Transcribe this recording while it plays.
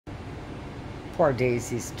Poor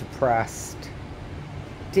Daisy's depressed.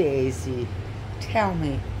 Daisy, tell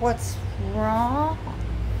me, what's wrong?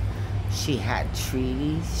 She had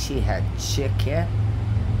treaties, she had chicken.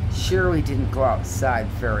 Sure, we didn't go outside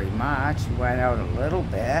very much. We went out a little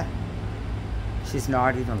bit. She's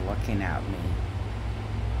not even looking at me.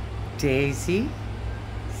 Daisy,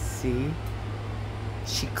 see?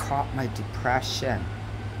 She caught my depression.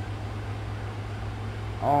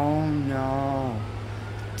 Oh no.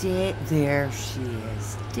 There she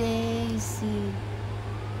is. Daisy.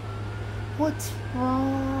 What's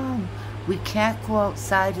wrong? We can't go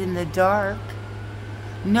outside in the dark.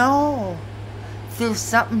 No. There's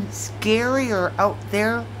something scarier out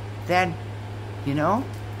there than,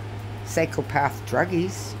 psychopath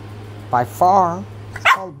druggies. By far. It's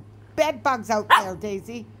called bed bugs out there,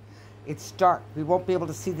 Daisy. It's dark. We won't be able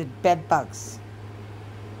to see the bed bugs.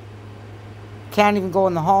 Can't even go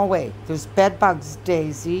in the hallway. There's bed bugs,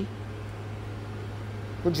 Daisy.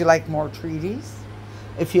 Would you like more treaties?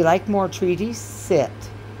 If you like more treaties, sit.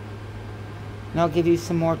 And I'll give you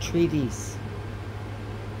some more treaties.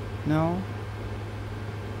 No?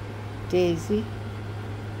 Daisy?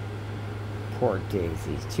 Poor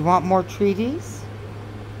Daisy. Do you want more treaties?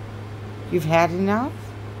 You've had enough?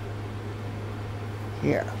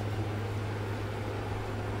 Here.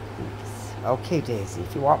 Okay, Daisy,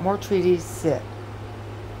 if you want more treaties, sit.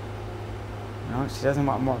 No, she doesn't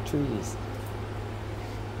want more treaties.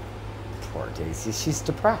 Poor Daisy, she's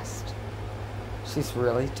depressed. She's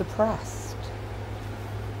really depressed.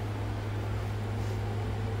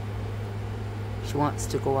 She wants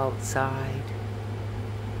to go outside.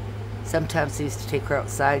 Sometimes I used to take her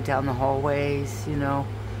outside down the hallways,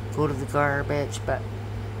 go to the garbage, but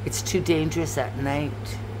it's too dangerous at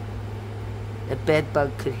night. A bed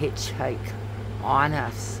bug could hitchhike on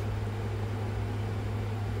us.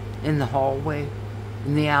 In the hallway,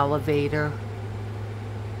 in the elevator.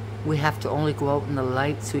 We have to only go out in the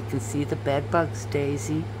light so we can see the bed bugs,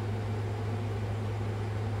 Daisy.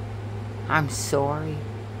 I'm sorry.